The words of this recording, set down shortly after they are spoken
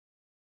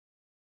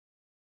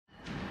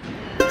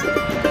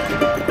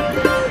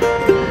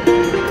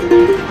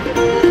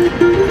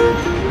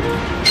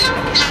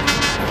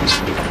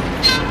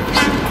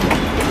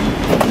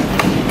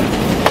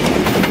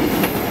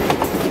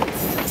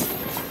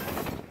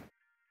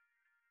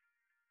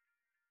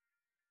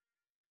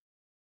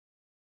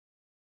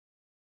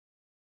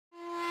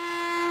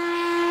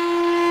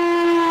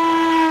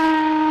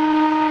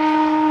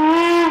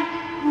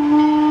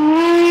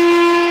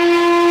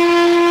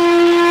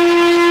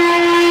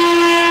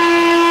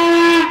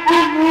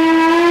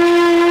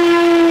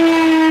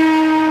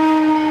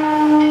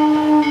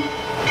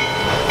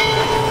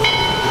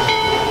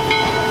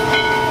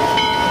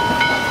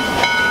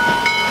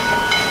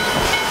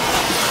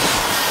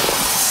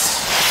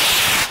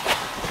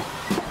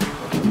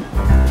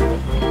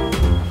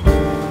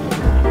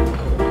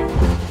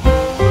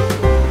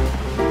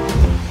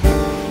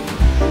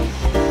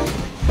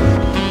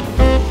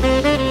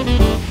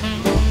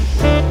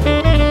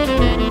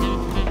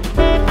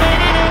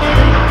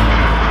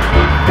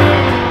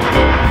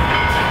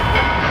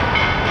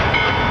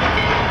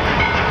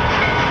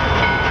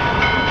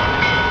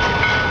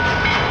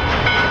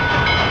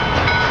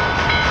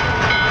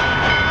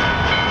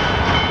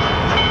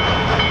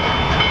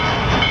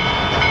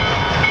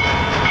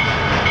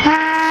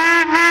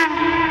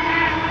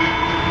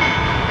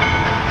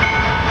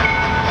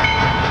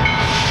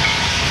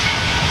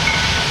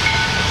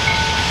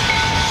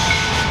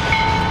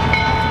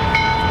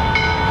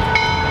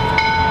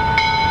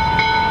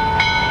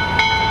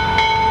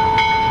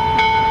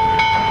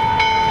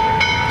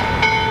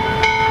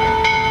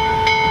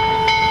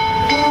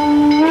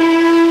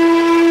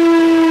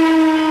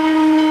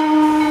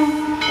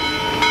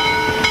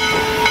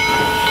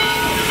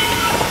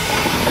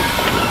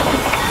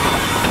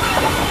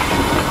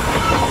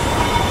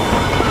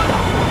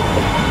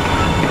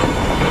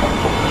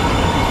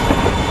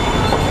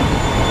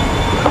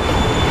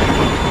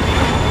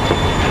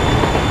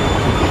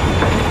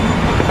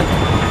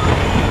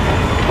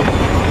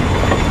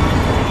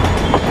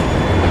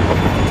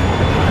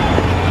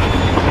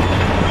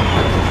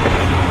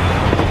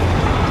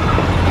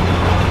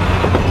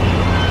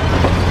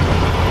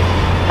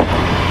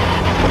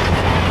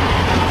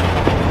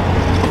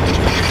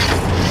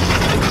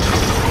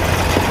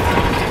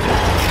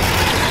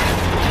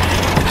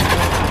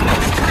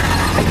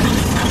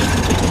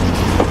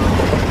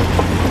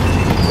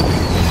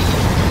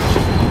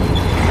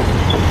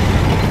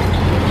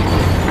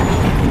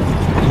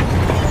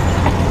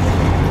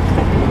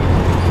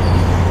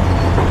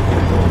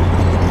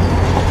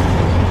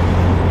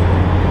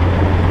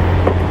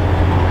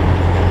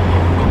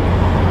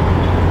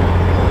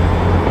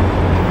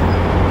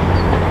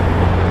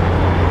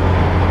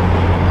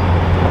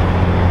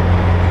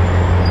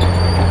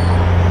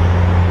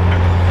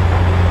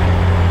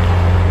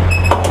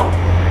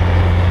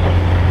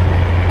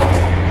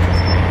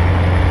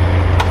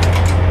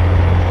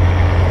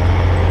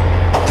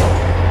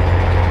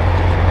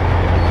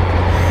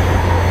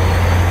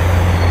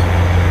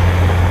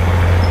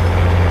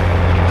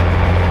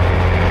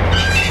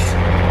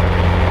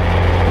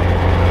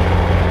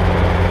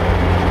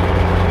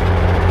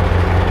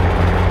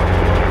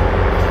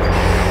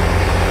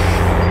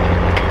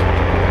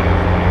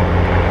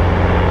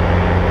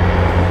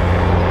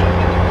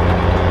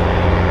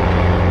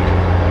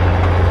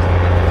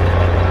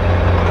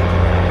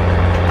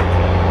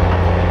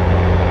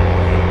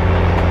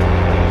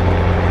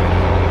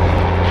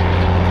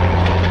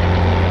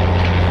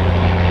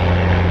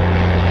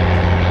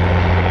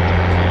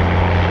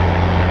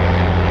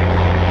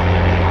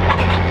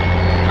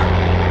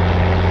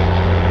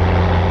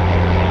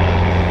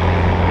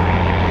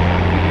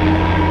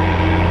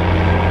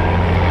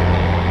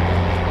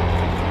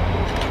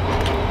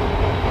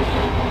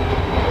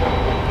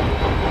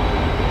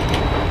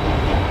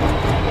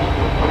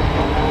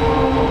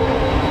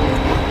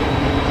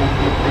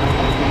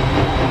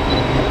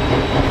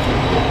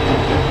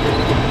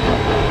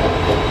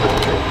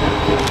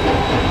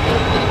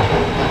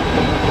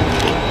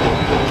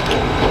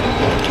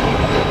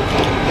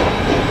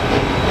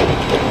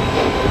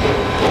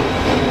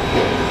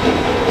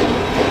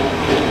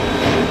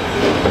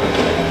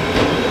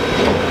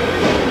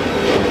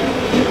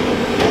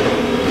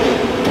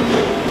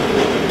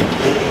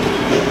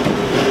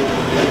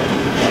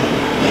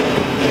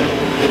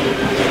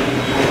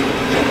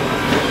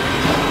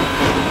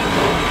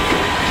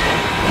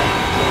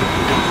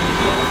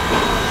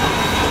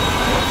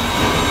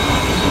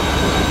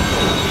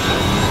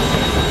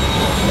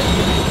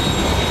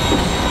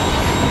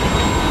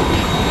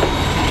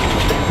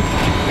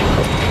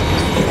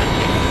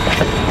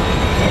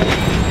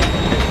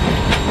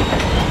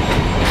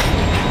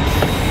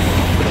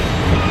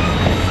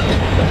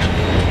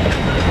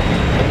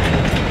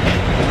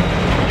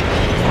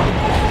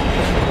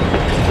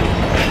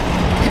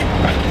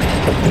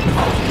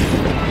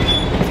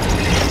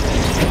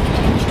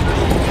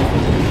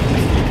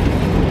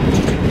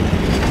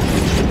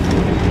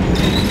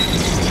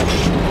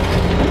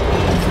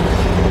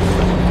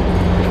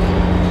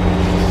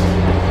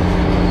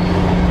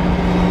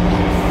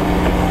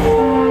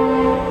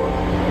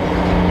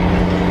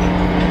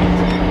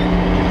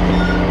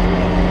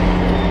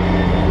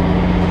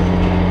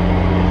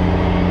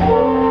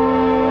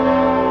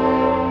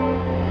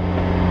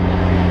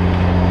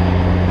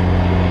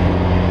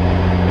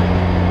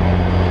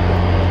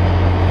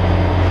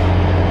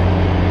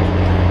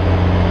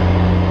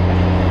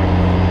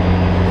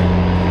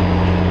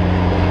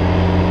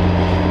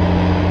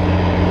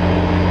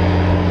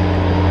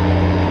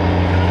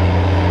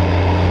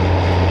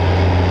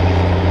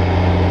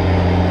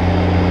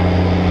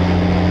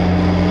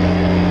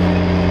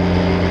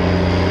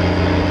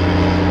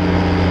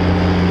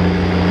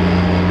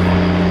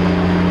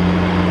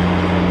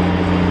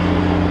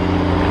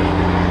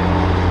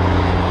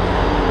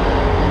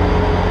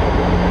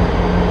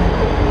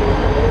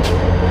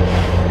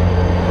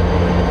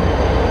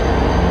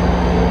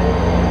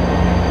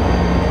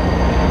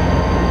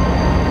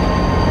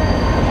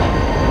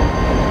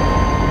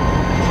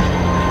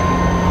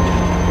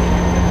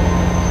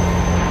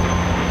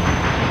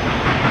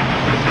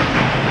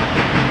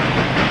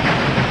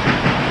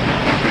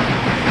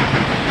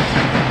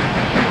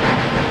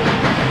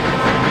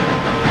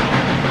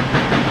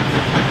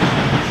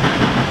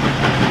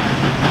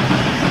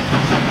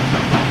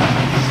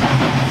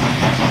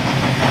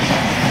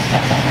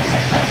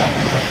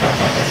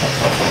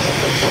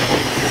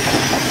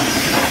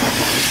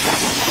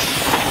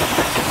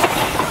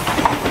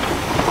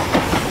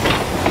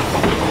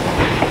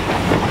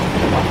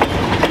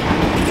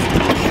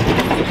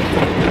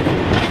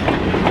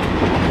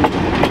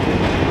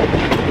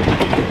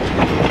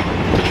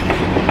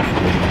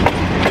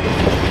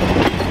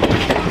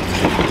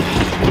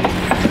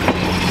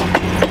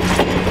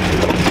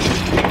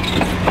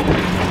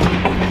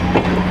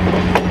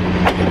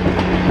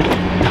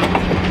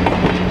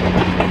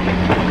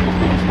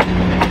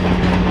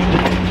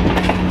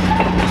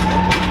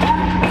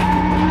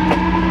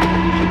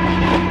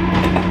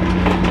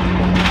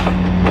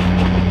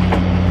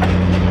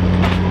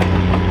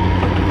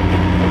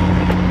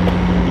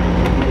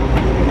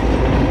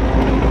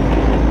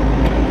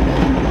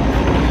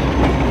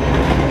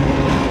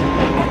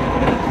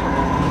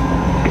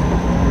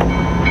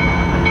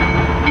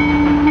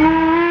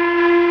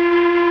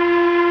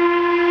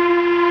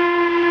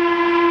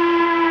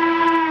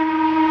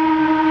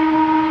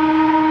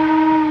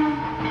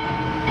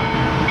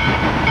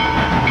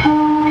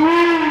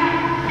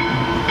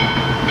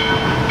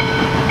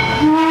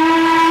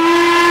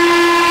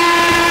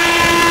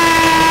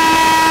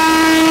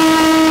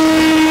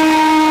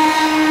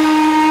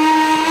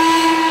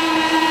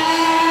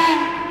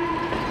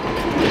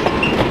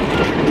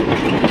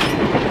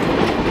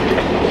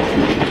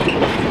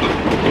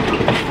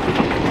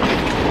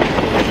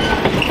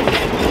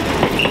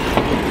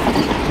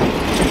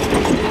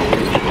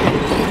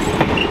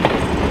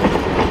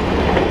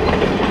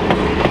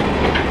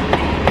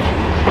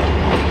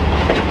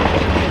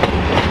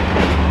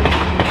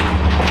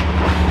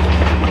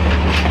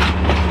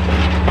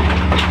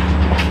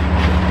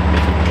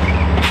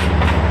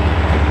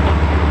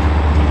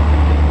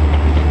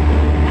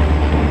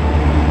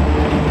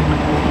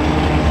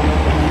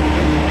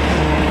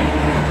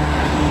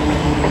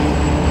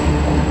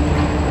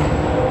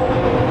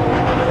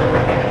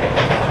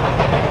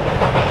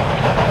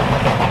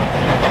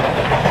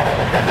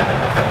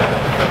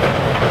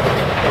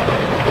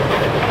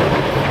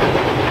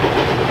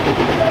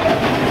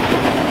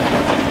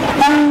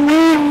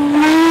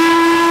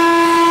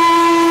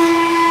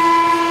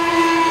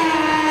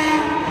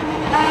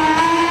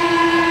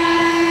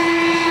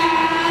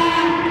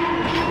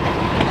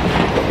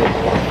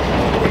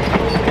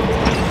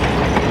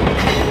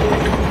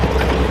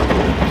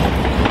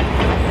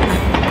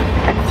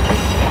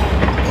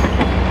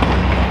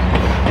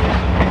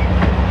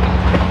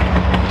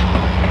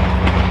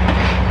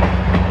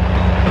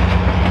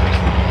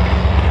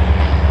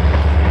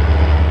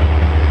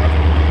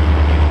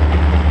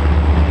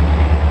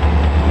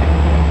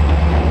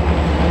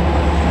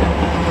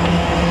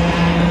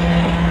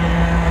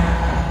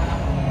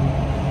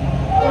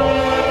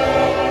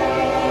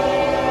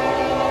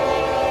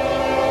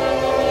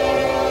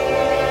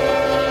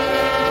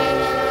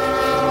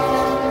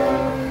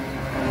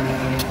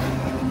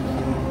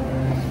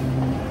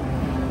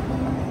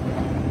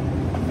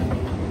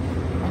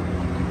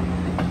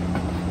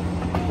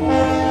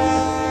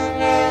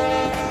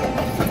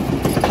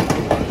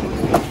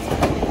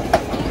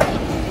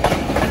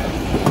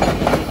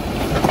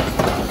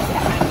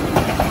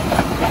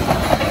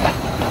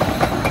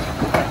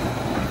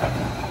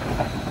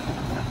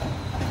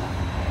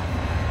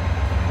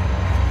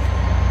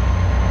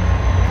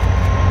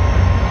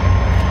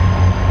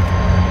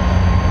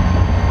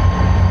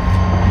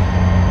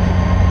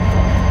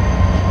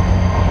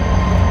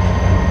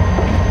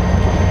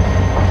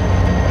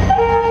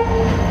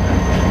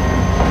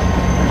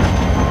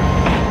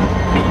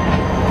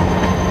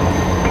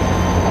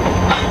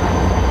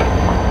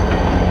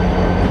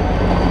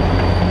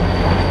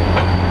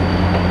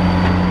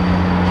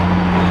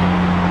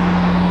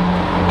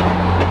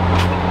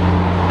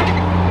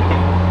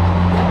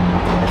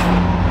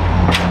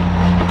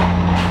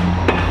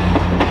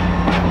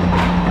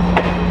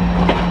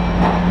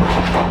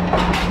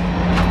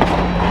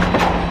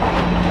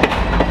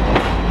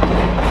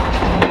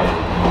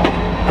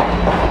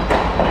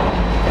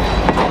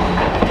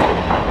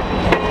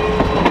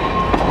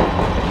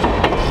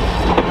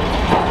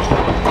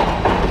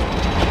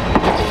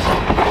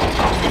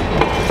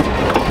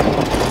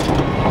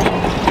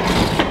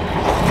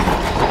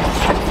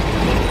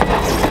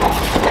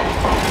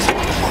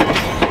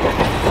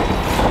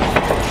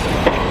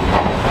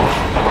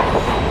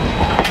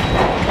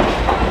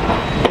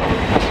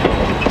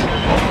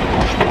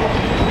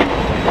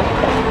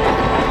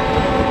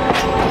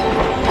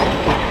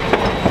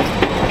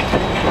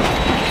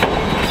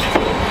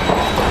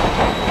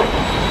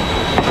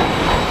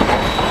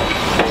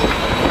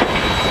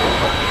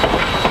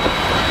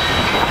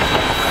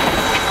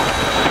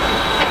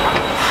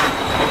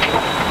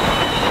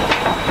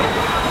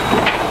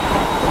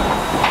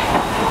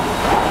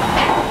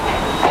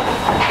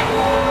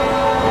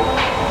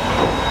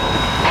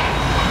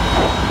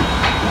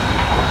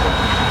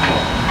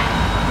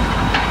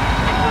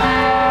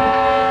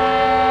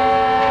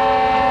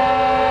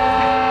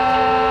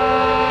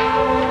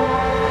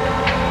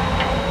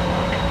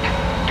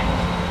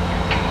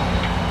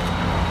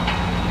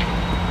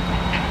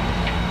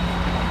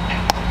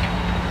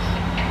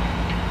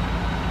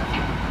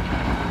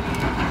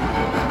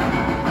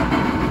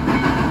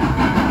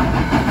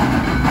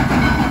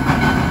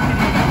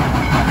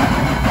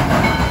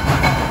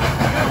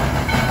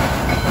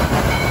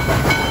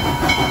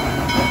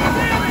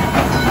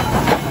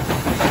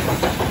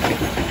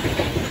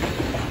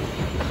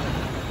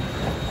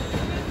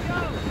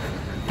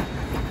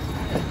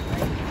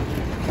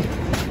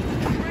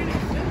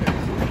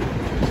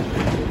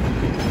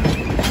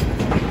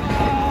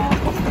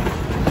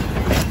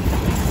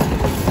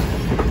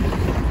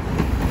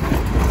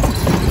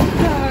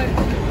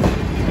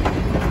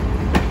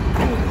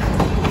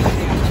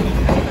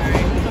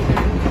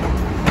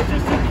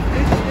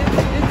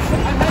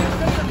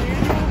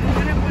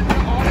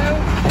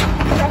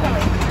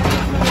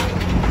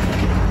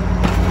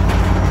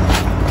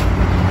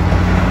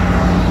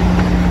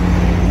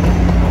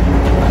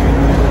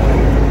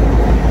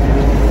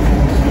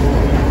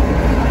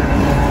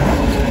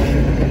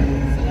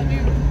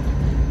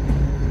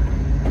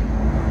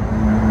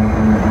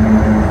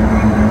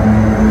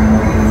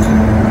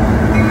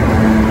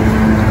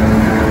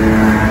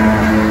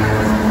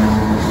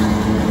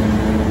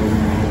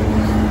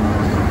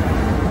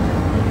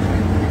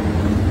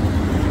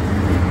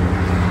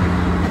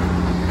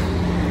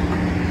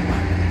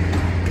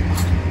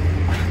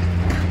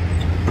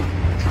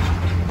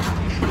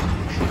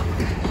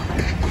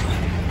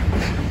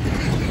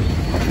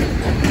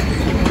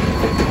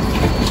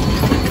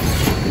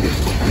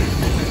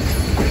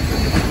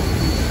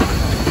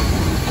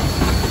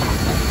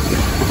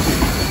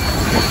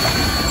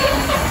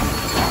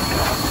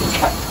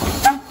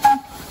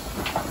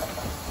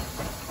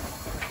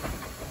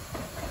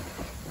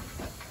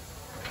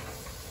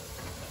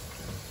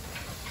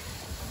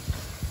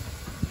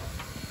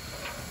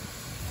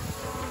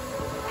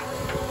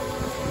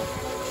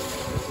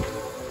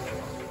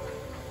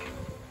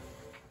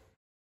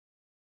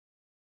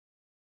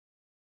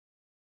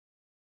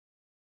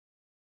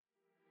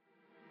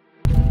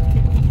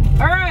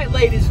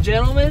ladies and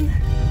gentlemen.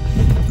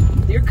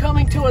 You're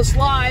coming to us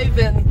live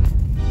in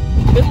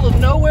the middle of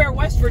nowhere,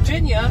 West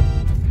Virginia.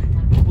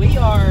 We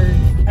are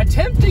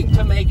attempting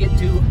to make it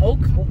to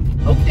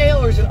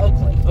Oakdale, or is it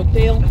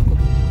Oakland?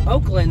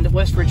 Oakland,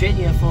 West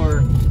Virginia,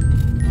 for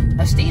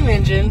a steam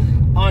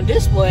engine on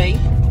display.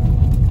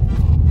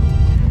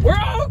 We're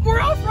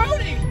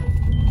off-roading.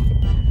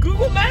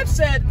 Google Maps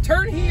said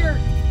turn here.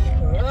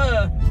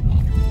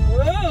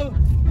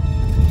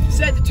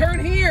 Said to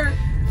turn here.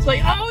 It's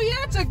like, oh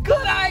yeah, it's a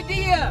good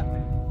idea.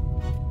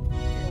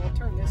 Here, we'll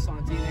turn this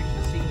on so you can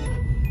actually see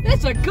it.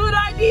 That's a good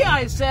idea,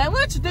 I said.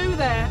 Let's do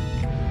that.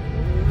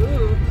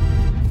 Ooh.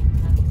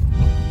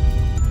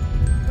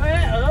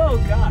 Oh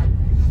God.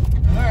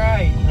 All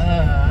right.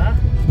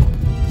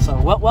 So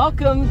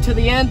welcome to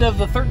the end of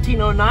the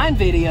 1309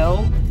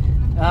 video.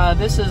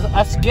 This is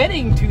us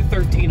getting to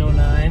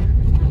 1309.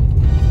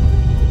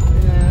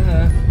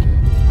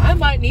 I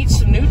might need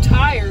some new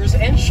tires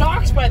and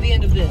shocks by the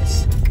end of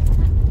this.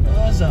 It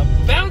was a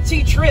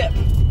bouncy trip.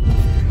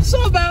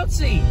 So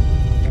bouncy.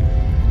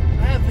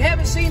 I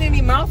haven't seen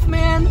any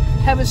Mouthman.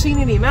 Haven't seen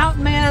any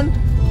Mountain Man.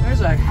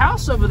 There's a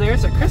house over there.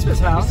 It's a Christmas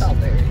house. We saw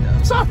Larry,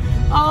 though.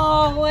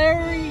 Oh,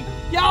 Larry.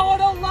 Y'all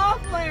don't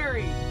love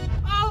Larry.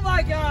 Oh,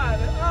 my God.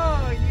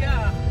 Oh,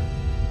 yeah.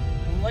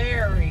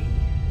 Larry.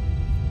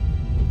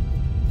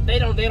 They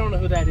don't know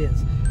who that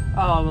is.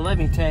 Oh, but let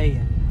me tell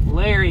you.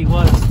 Larry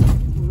was...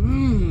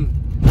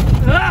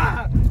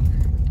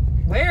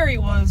 Larry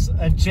was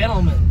a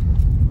gentleman.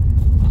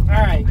 All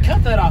right,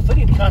 cut that off. We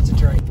need to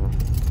concentrate.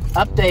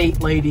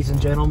 Update, ladies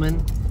and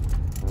gentlemen,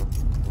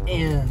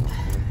 and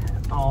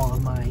all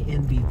of my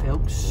NB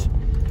folks.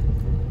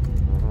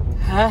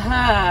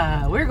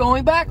 We're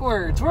going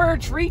backwards. We're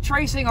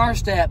retracing our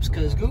steps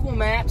because Google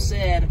Maps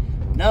said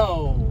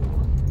no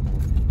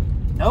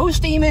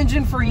steam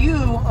engine for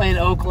you in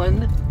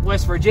Oakland,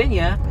 West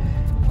Virginia.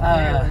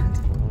 Maryland.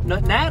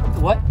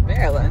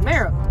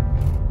 Maryland.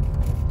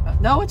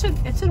 No, it's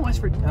in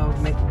West Virginia. Oh,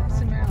 It's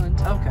in Maryland.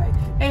 Okay.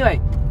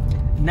 Anyway,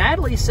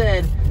 Natalie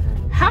said,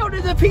 how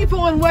did the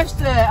people in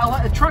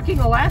Alaska trucking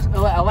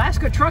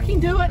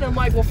do it? And I'm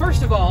like, well,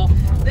 first of all,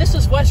 this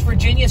is West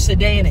Virginia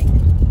sedaning.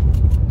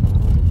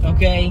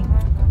 Okay?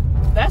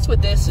 That's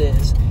what this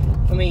is.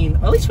 I mean,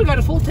 at least we got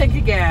a full tank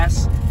of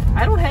gas.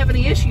 I don't have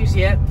any issues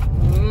yet.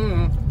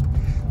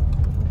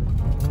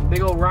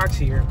 Big old rocks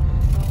here.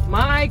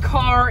 My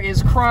car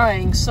is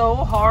crying so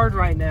hard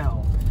right now.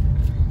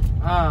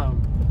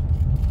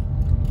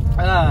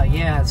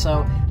 Yeah,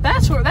 so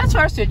that's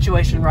our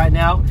situation right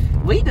now.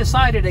 We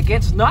decided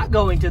against not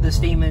going to the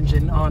steam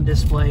engine on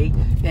display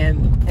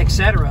and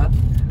etc.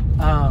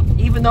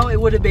 Even though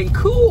it would have been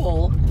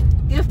cool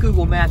if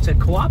Google Maps had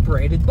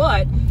cooperated,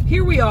 but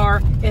here we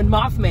are in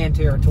Mothman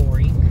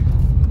territory.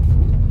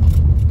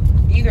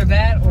 Either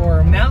that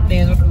or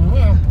Mountain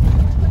Man.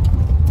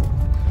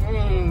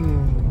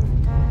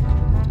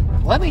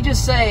 Let me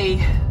just say,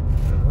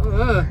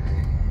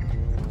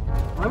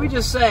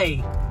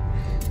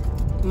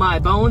 my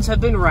bones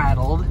have been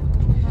rattled.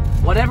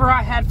 Whatever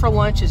I had for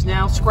lunch is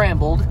now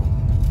scrambled.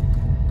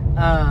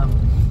 I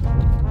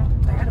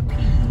gotta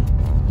pee.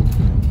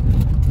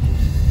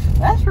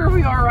 That's where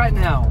we are right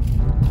now.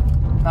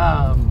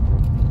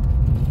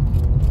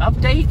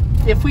 Update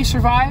if we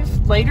survive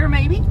later,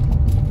 maybe.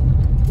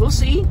 We'll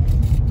see.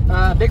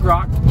 Big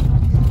rock.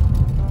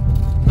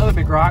 Another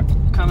big rock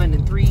coming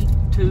in 3,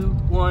 2,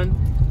 1.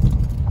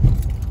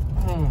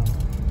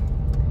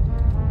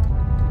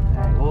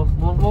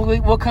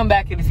 We'll come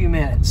back in a few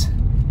minutes.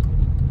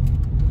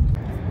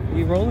 Are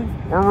you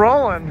rolling? We're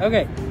rolling.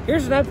 Okay,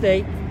 here's an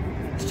update.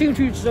 Steam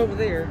Toots is over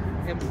there.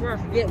 And before I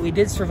forget, we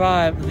did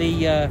survive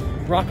the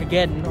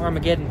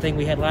Armageddon thing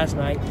we had last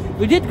night.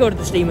 We did go to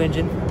the steam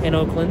engine in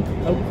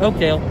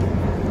Oakdale.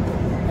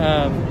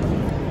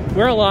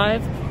 We're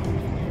alive.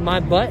 My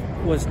butt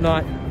was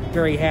not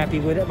very happy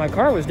with it. My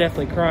car was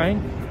definitely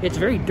crying. It's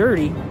very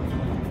dirty.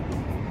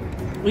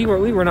 We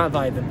were not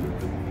vibing.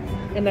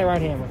 Isn't that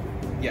right, Hammer?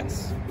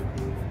 Yes.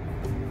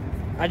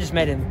 I just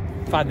met him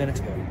 5 minutes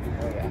ago.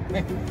 Oh,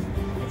 yeah.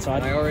 So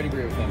I already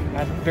agree with him.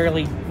 I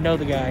barely know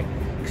the guy,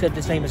 except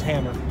his name is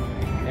Hammer.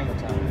 Hammer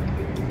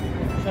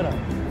time. Shut up.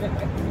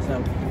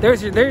 So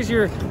there's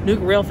your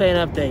Noog Rail Fan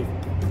update.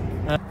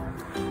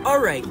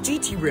 Alright,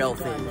 GT Rail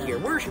Fan here.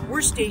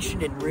 We're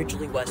stationed in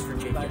Ridgely, West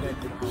Virginia,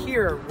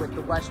 here with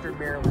the Western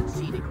Maryland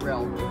Scenic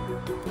Railroad.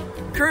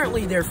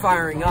 Currently, they're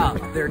firing up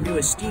their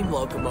newest steam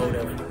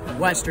locomotive,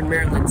 Western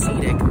Maryland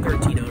Scenic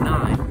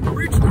 1309,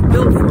 originally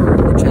built for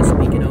the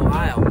Chesapeake and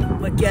Ohio.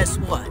 But guess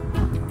what?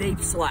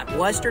 They've slapped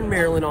Western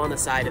Maryland on the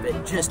side of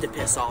it just to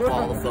piss off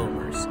all the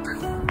foamers.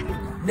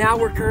 Now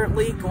we're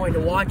currently going to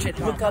watch it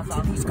hook up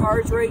to these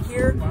cars right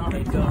here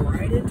and go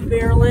right into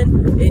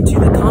Maryland, into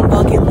the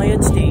Cumberland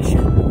land station.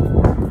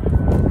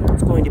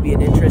 It's going to be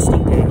an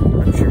interesting day,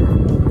 I'm sure.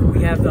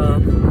 We have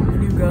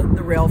Nooga,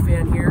 the rail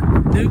fan here.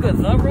 Nooga,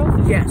 the rail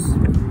fan? Yes.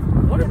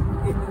 What?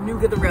 New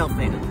Nooga the Rail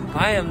Fan.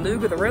 I am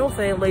Nooga the Rail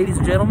Fan, ladies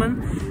and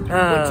gentlemen.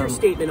 What's your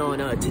statement on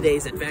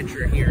today's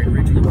adventure here in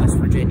Ridgely, West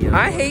Virginia?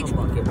 I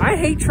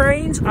hate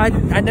trains. I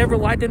never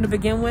liked them to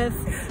begin with.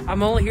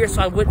 I'm only here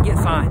so I wouldn't get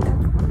fined.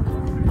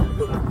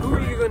 Who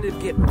are you going to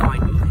get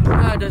fined?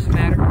 It doesn't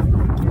matter.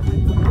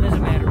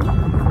 Doesn't matter.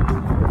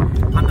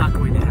 I'm not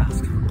going to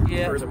ask.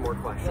 Yeah. Further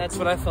questions. That's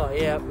what I thought.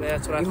 Yeah,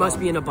 that's what I thought. You must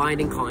be in a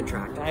binding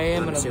contract. I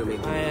am, I'm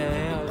assuming. I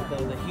am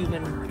the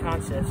human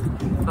consist.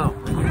 Oh,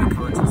 the human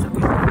consist.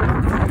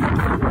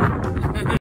 Okay.